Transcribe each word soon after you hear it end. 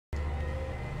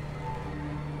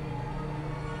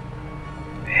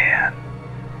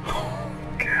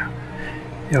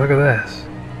Yeah, look at this.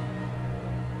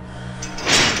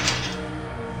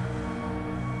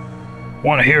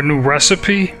 Want to hear a new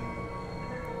recipe?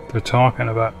 They're talking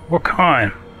about what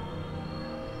kind?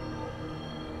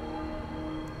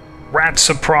 Rat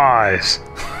surprise.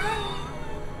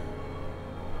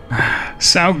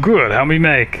 Sound good. How me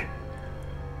make?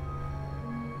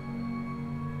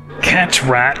 Catch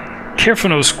rat.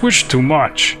 Careful no squish too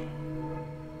much.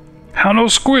 How no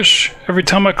squish? Every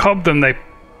time I club them, they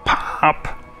pop.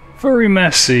 Very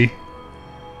messy.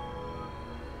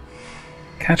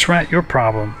 Catch rat, your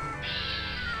problem.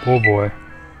 Oh boy.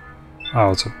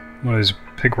 Oh, it's one of these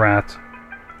pig rats.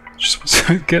 Just wants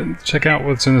to check out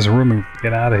what's in this room and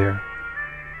get out of here.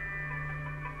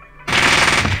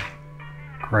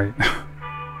 Great.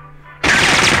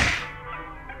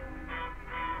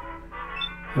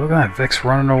 Look at that, Vic's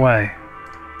running away.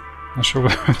 Not sure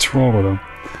what's wrong with him.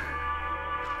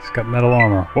 He's got metal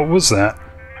armor. What was that?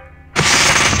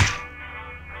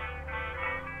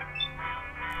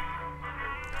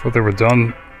 Thought they were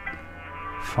done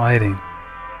fighting.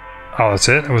 Oh, that's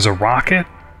it? It was a rocket?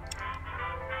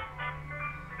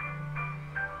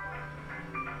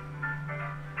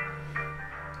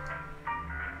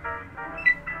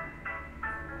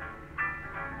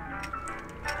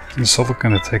 Is Sulik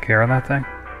gonna take care of that thing?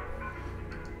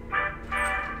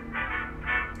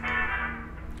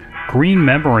 Green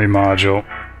memory module.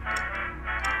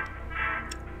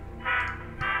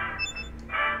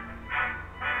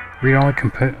 Read-only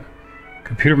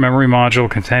computer memory module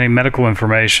containing medical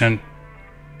information.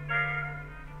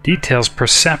 Details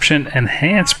perception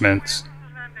enhancements.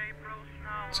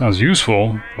 Sounds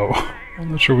useful, but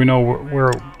I'm not sure we know where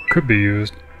it could be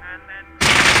used.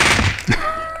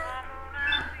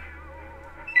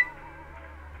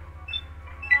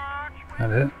 That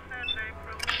it?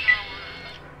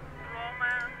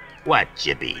 What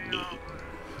you be need?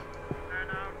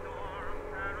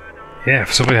 Yeah,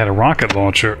 if somebody had a rocket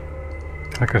launcher,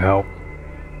 that could help.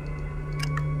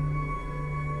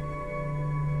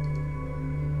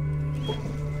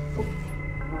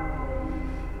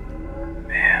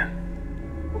 Man.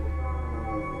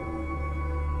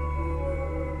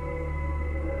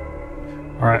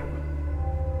 Alright.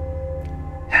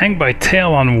 Hang by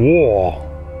tail on wall.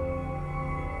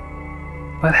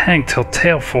 Let hang till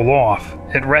tail fall off.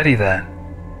 It ready then.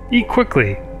 Eat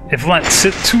quickly. If let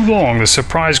sit too long, the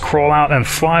surprise crawl out and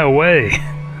fly away.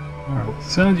 Alright,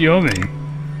 sounds yummy.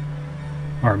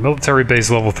 Alright, military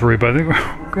base level 3, but I think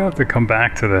we're gonna have to come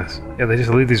back to this. Yeah, they just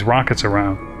leave these rockets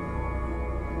around.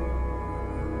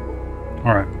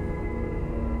 Alright.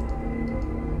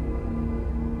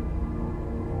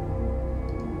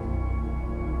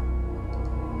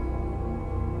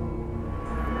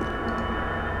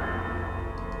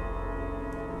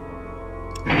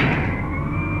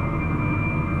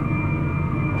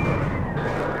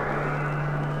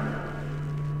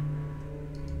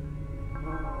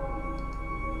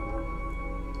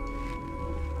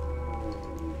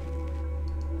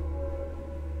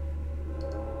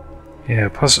 Yeah,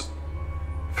 plus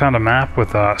found a map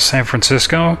with San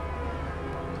Francisco.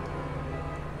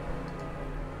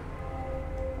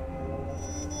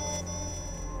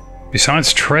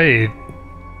 Besides trade,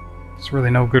 there's really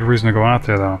no good reason to go out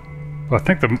there though. But I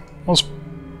think the most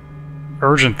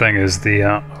urgent thing is the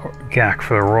GECK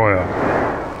for the Arroyo.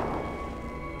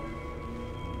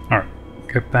 Alright,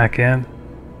 get back in.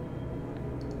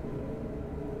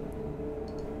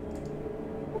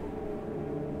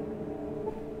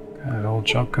 God, old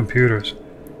junk computers.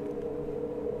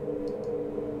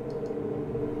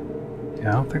 Yeah,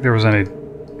 I don't think there was any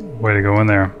way to go in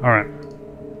there. Alright.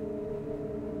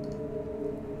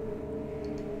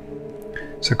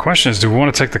 So the question is, do we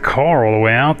want to take the car all the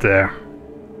way out there?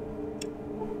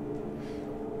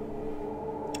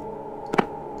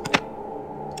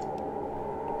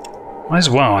 Might as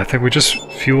well. I think we just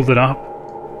fueled it up.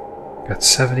 Got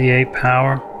 78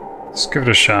 power. Let's give it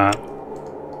a shot.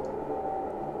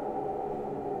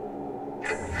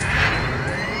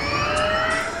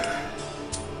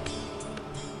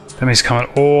 That means coming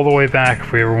all the way back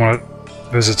if we ever want to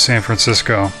visit San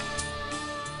Francisco.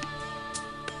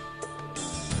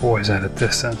 Boy, is that a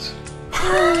distance.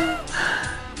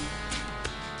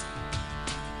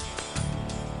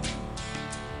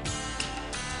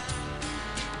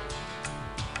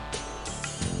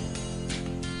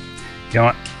 You know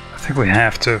what? I think we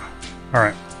have to.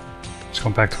 Alright. Let's go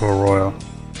back to Arroyo.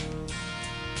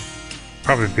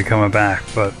 Probably be coming back,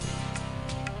 but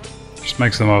just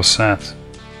makes the most sense.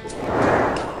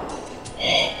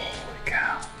 Holy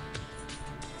cow.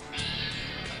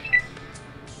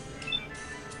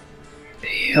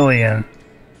 Alien.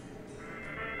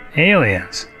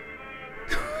 Aliens.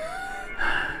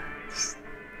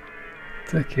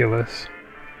 Ridiculous.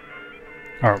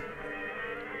 Oh.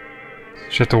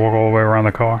 Should have to walk all the way around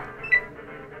the car.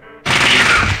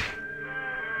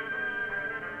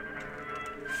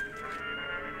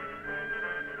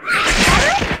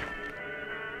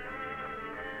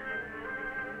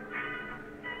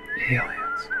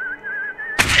 Aliens.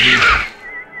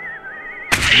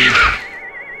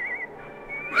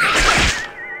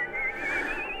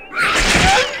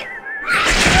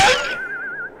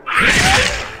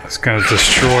 It's gonna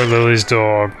destroy Lily's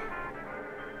dog.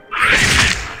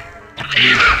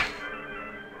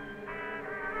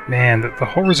 Man, the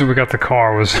whole reason we got the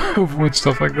car was to avoid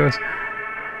stuff like this.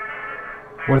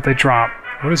 What did they drop?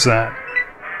 What is that?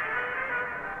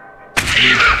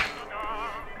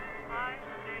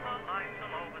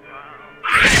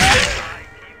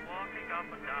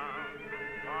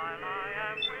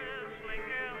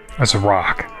 That's a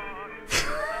rock.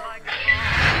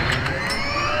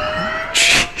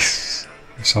 Jeez.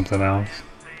 There's something else.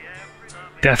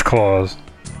 Death claws.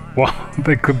 Well,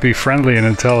 they could be friendly and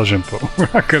intelligent, but we're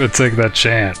not gonna take that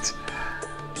chance.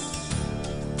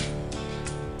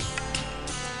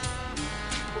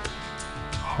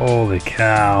 Holy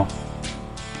cow.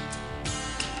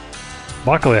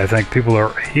 Luckily, I think people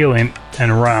are healing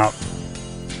en route.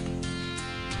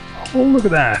 Oh, look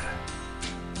at that.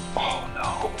 Oh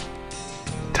no.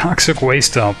 Toxic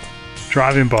waste dump.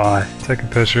 Driving by, taking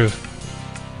pictures.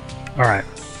 Alright.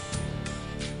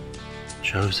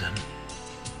 Chosen.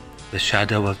 The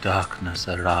shadow of darkness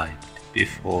arrived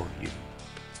before you.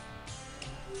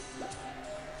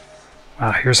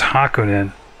 Wow, here's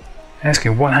Hakunin.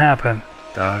 Asking what happened.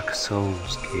 Dark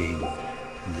souls came,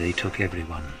 and they took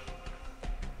everyone.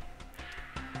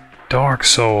 Dark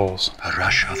souls. A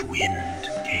rush of wind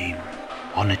came.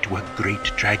 On it were great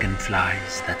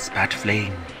dragonflies that spat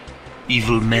flame.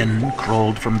 Evil men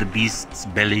crawled from the beasts'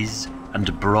 bellies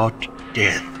and brought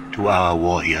death to our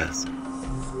warriors.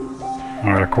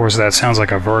 Alright, of course that sounds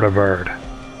like a vertibird.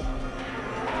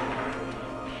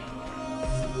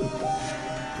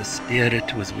 The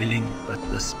spirit was willing, but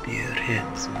the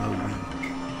spearheads were weak.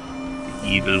 The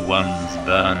evil ones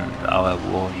burned our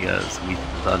warriors with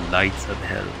the lights of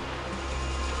hell.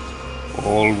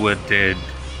 All were dead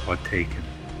or taken.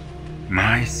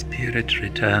 My spirit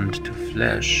returned to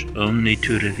flesh only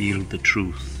to reveal the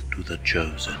truth to the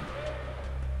chosen.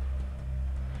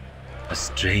 A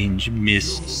strange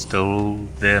mist stole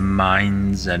their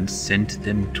minds and sent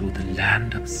them to the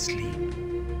land of sleep.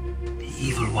 The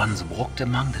evil ones walked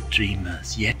among the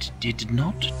dreamers, yet did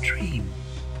not dream.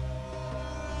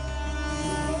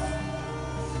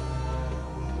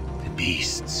 The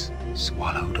beasts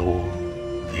swallowed all,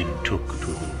 then took to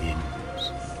the winds.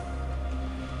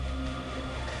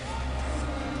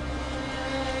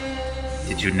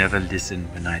 Did you never listen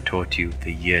when I taught you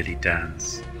the yearly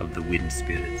dance of the wind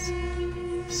spirits?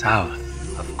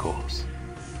 South, of course.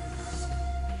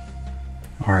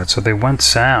 Alright, so they went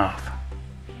south.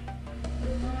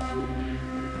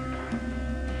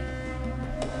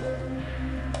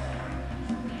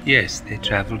 Yes, they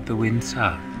traveled the wind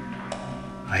south.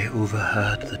 I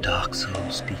overheard the Dark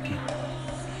Souls speaking.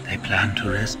 They plan to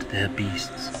rest their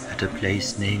beasts at a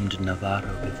place named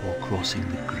Navarro before crossing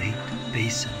the great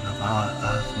basin of our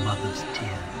Earth Mother's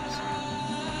tears.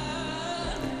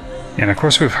 And of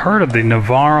course we've heard of the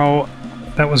Navarro.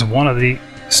 That was one of the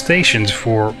stations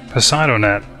for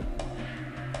Poseidonet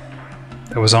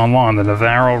that was online, the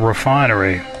Navarro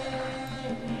refinery.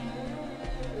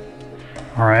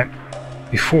 Alright,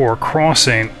 before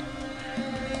crossing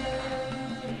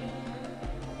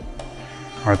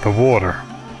the water.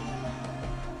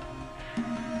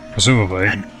 Presumably.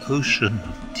 An ocean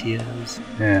of tears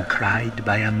cried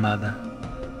by a mother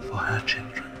for her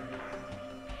children.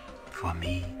 For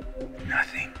me,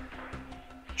 nothing.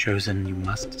 Chosen, you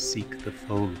must seek the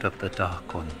fold of the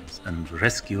Dark Ones and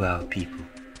rescue our people.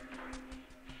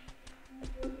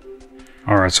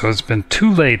 Alright, so it's been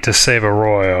too late to save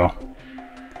Arroyo.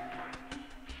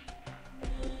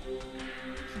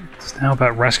 It's now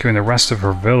about rescuing the rest of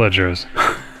her villagers.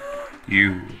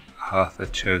 You are the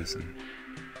Chosen.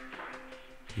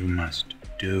 You must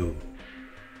do.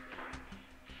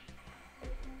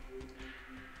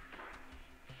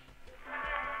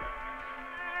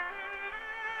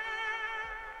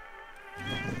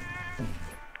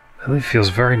 Lily feels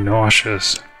very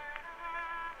nauseous.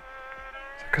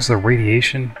 Because of the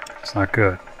radiation? It's not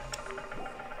good.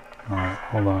 Alright,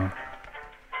 hold on.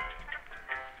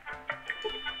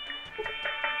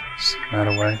 Send that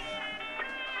away.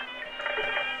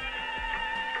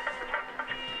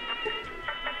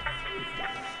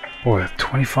 Boy,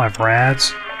 25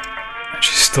 rads? And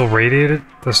she's still radiated?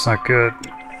 That's not good.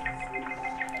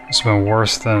 This has been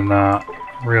worse than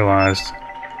realized.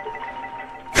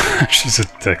 She's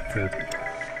addicted.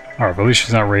 Alright, but at least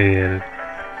she's not radiated.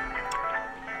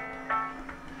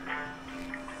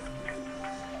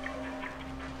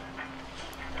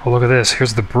 Oh, look at this.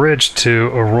 Here's the bridge to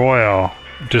Arroyo.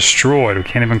 Destroyed. We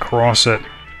can't even cross it.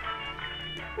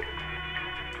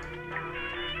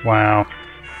 Wow.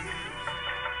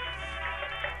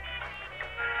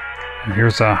 And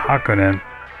here's a Hakunin.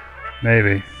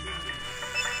 Maybe.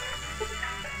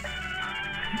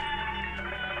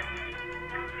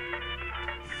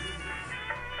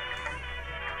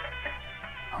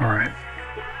 Alright.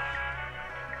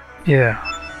 Yeah.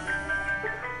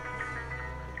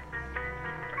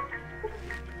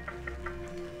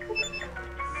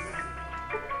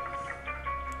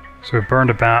 So we burned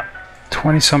about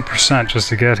 20-some% just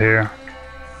to get here.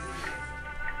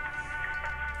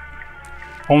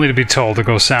 Only to be told to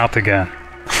go south again.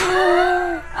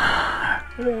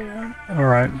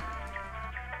 Alright.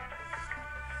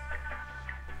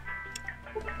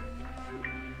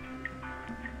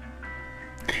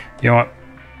 You know what?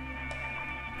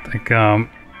 I think, yeah,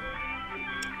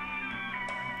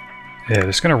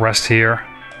 just gonna rest here.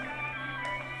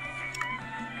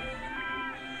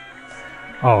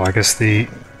 Oh, I guess the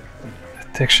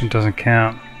addiction doesn't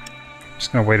count.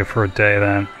 Just gonna wait it for a day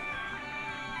then.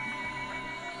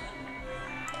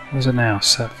 What is it now?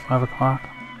 Set 5 o'clock?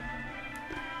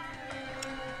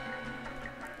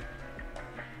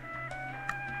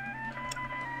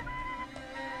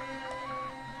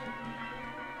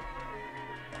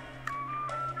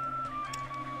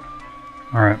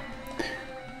 Alright.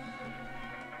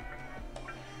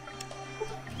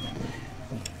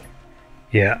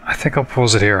 Yeah, I think I'll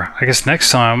pause it here. I guess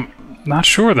next time, not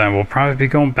sure then, we'll probably be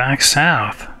going back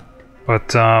south.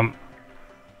 But, yeah,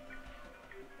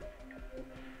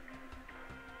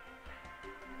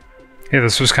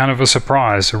 this was kind of a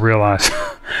surprise to realize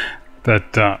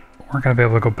that we're not going to be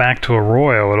able to go back to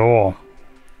Arroyo at all.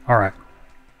 Alright.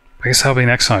 I guess that'll be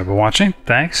next time. But watching,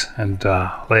 thanks, and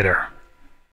later.